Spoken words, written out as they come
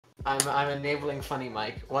I'm enabling funny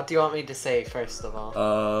Mike. What do you want me to say first of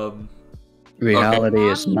all? Reality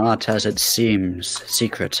is not as it seems.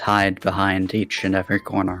 Secrets hide behind each and every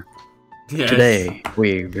corner. Yes. Today,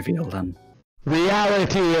 we reveal them.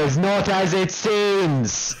 Reality is not as it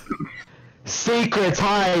seems. Secrets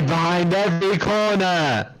hide behind every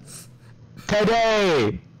corner.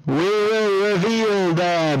 Today, we will reveal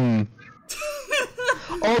them.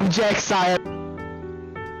 Objects are...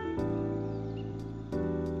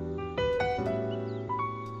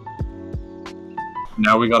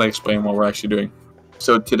 Now we gotta explain what we're actually doing.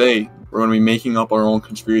 So today, we're gonna be making up our own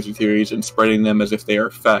conspiracy theories and spreading them as if they are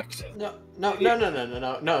fact. No.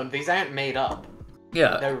 These aren't made up.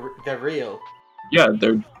 Yeah. They're real. Yeah,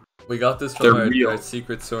 We got this from our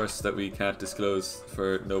secret source that we can't disclose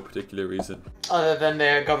for no particular reason. Other than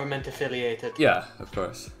they're government affiliated. Yeah, of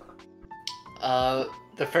course.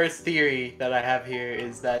 The first theory that I have here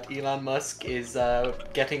is that Elon Musk is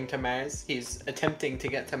getting to Mars. He's attempting to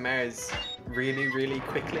get to Mars really, really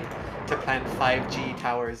quickly to plant 5G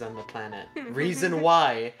towers on the planet. Reason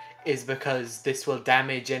why is because this will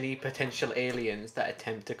damage any potential aliens that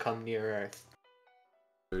attempt to come near Earth.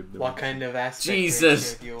 What kind of aspect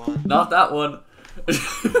Jesus! do you want? Not that one!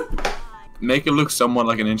 Make it look somewhat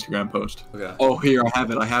like an Instagram post. Okay. Oh, here, I have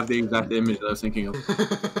it. I have the exact image that I was thinking of.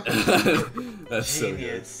 That's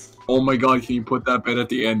Genius. so good. Oh my god, can you put that bit at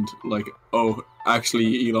the end? Like, oh,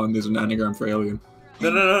 actually, Elon, there's an anagram for alien.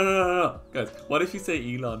 No. Guys, what if you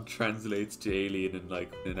say Elon translates to alien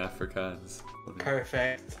in Afrikaans?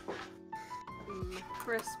 Perfect.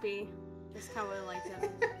 Crispy. Just how I like it.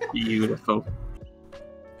 Beautiful.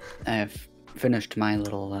 I've finished my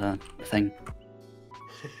little thing.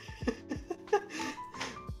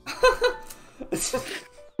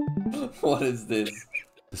 What is this?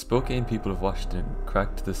 The Spokane people of Washington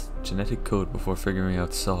cracked this genetic code before figuring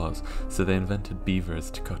out saws, so they invented beavers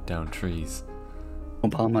to cut down trees.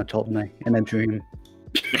 Obama told me in a dream.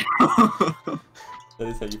 That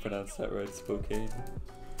is how you pronounce that, right? Spokane.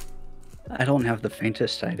 I don't have the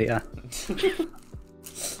faintest idea.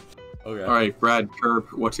 Okay. Alright, Brad, Curb,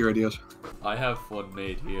 what's your ideas? I have one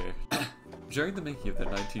made here. During the making of their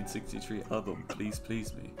 1963 album, Please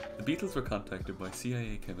Please Me, the Beatles were contacted by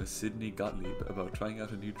CIA chemist Sidney Gottlieb about trying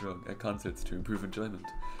out a new drug at concerts to improve enjoyment.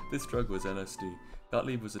 This drug was LSD.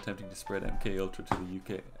 Gottlieb was attempting to spread MK Ultra to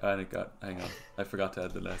the UK, and hang on, I forgot to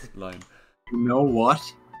add the last line. You know what?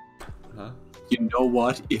 Huh? You know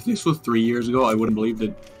what? If this was 3 years ago, I wouldn't believe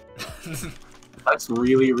it. That's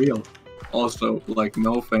really real. Also, like,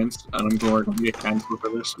 no offense, and I'm going to get cancelled for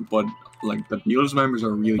this, but, like, the Beatles members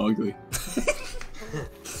are really ugly.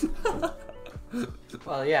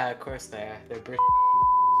 Well, yeah, of course they are. They're British.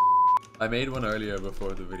 I made one earlier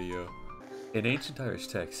before the video. In ancient Irish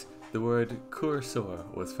texts, the word cursor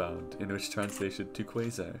was found, in which translation to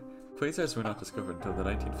quasar. Quasars were not discovered until the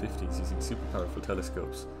 1950s using super powerful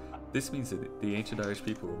telescopes. This means that the ancient Irish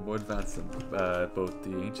people were more advanced than both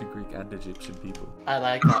the ancient Greek and Egyptian people. I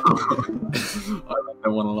like that one. I like that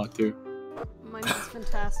one a lot too. Mine's is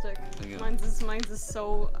fantastic. Hang on. Mine's is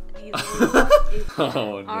so easily.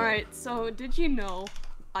 Oh, no. Alright, so did you know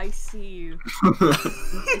I see you?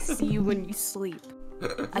 I see you when you sleep.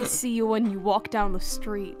 I see you when you walk down the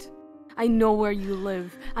street. I know where you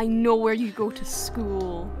live. I know where you go to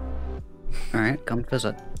school. Alright, come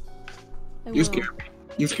visit. You scare me.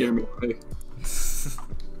 You scare me away.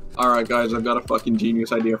 Alright guys, I've got a fucking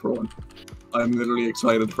genius idea for one. I'm literally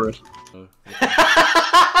excited for it.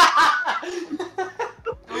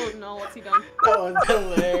 Oh no, what's he done? That one's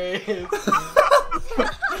hilarious.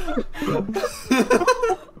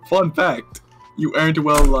 Fun fact, you aren't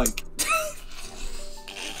well liked.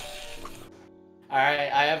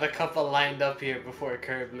 Alright, I have a couple lined up here before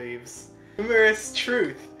Curb leaves. Humorous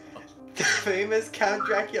truth. The famous Count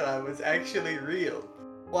Dracula was actually real.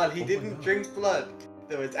 While he didn't drink blood,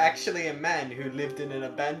 there was actually a man who lived in an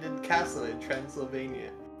abandoned castle in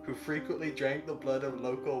Transylvania, who frequently drank the blood of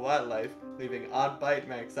local wildlife, leaving odd bite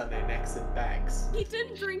marks on their necks and backs. He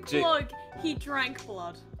didn't drink blood, he drank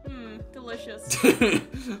blood. Delicious.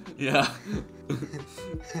 Yeah.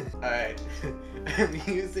 Alright.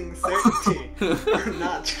 Amusing certainty.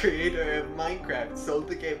 Notch, creator of Minecraft, sold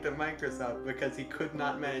the game to Microsoft because he could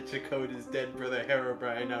not manage to code his dead brother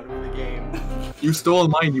Herobrine out of the game. You stole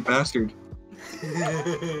mine, you bastard.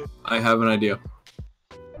 I have an idea.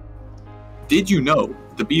 Did you know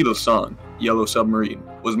the Beatles song, Yellow Submarine,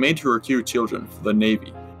 was made to recruit children for the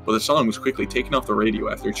Navy, but the song was quickly taken off the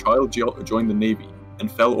radio after a child joined the Navy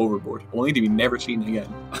and fell overboard, only to be never seen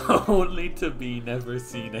again. Only to be never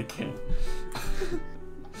seen again.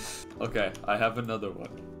 Okay, I have another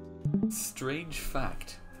one. Strange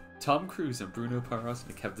fact. Tom Cruise and Bruno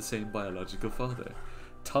Parosnik have the same biological father.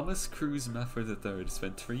 Thomas Cruise Maffer III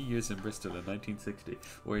spent 3 years in Bristol in 1960,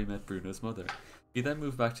 where he met Bruno's mother. He then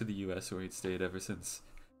moved back to the US, where he'd stayed ever since.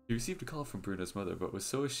 He received a call from Bruno's mother, but was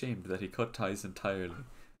so ashamed that he cut ties entirely.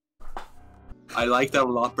 I like that a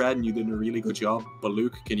lot, Brad, and you did a really good job. But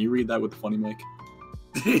Luke, can you read that with the funny mic?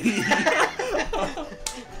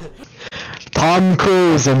 Tom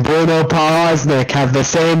Cruise and Bruno Parosnik have the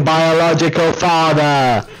same biological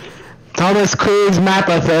father. Thomas Cruise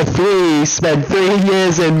Mapother III spent 3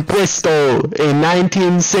 years in Bristol in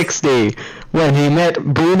 1960 when he met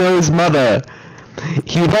Bruno's mother.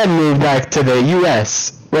 He then moved back to the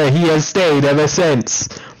US, where he has stayed ever since.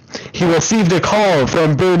 He received a call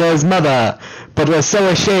from Bruno's mother, but was so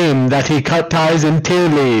ashamed that he cut ties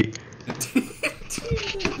entirely.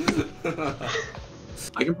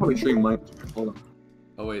 I can probably stream mine. Hold on.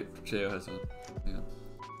 Oh wait, Cheo has one. Yeah.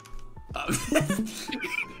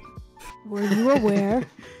 Were you aware?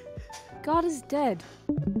 God is dead.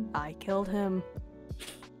 I killed him.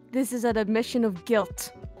 This is an admission of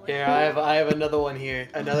guilt. Here, I have another one here.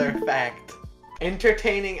 Another fact.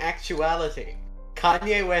 Entertaining actuality.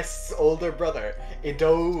 Kanye West's older brother,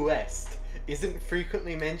 Idowu West, isn't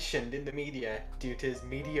frequently mentioned in the media due to his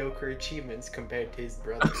mediocre achievements compared to his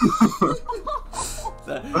brother.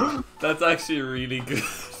 That's actually really good.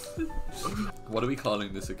 What are we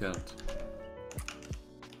calling this account?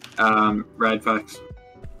 Rad facts.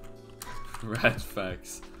 Rad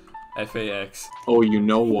Facts. FAX. Oh, you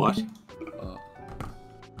know what? Oh.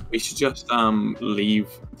 We should just leave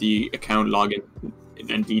the account login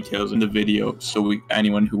and details in the video so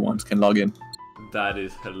anyone who wants can log in. That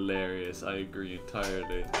is hilarious. I agree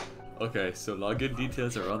entirely. Okay, so login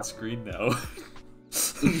details are on screen now.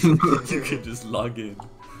 You can just log in.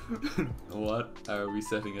 What are we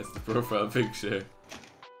setting as the profile picture?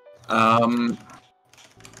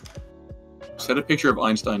 Set a picture of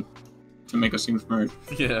Einstein to make us seem smart.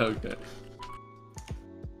 Yeah, okay.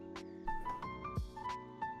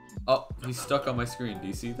 Oh, he's stuck on my screen. Do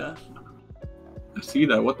you see that? I see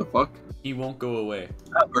that. What the fuck? He won't go away.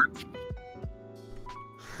 Albert.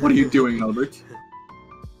 What are you doing, Albert?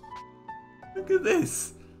 Look at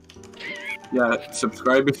this. Yeah,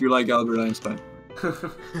 subscribe if you like Albert Einstein.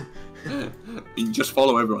 You just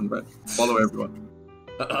follow everyone, Brett. Follow everyone.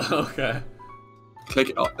 Okay.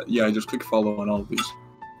 Click. Yeah, just click follow on all of these.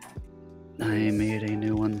 I made a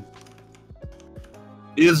new one.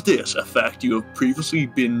 Is this a fact you have previously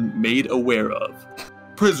been made aware of?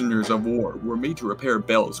 Prisoners of war were made to repair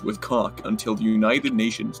bells with cock until the United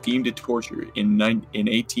Nations deemed it torture in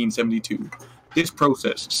 1872. This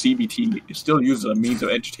process, CBT, is still used as a means of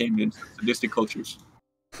entertainment in sadistic cultures.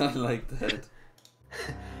 I like that.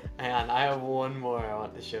 Hang on, I have one more I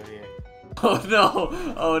want to show you. Oh no!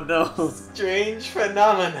 Oh no! Strange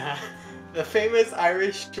Phenomena. The famous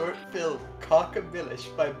Irish short film Cock-a-Billish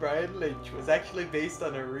by Brian Lynch was actually based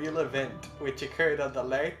on a real event which occurred on the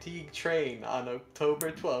Lartigue train on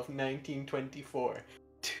October 12, 1924,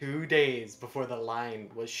 2 days before the line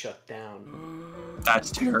was shut down.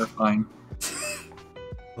 That's terrifying.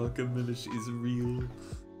 Cock-a-Billish is real.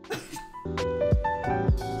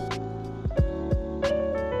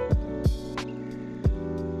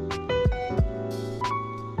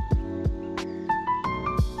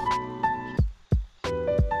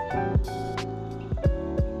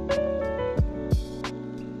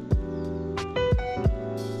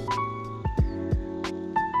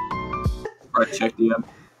 Alright, check DM.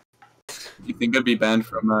 Do you think I'd be banned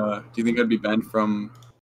from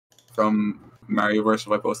Marioverse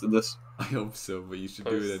if I posted this? I hope so, but you should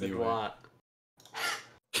do it Posted anyway. what?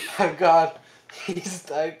 Oh god, he's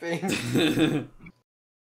typing.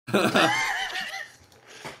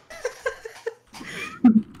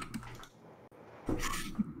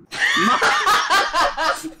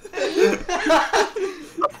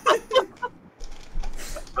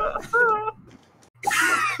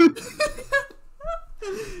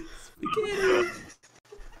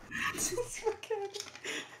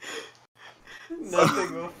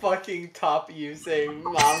 Nothing will fucking top you saying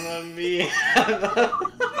Mamma Mia.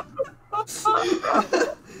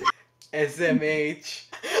 SMH.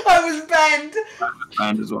 I was banned!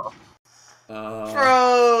 Banned as well.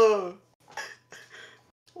 Bro!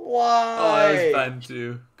 Why? Oh, I was banned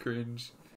too. Cringe.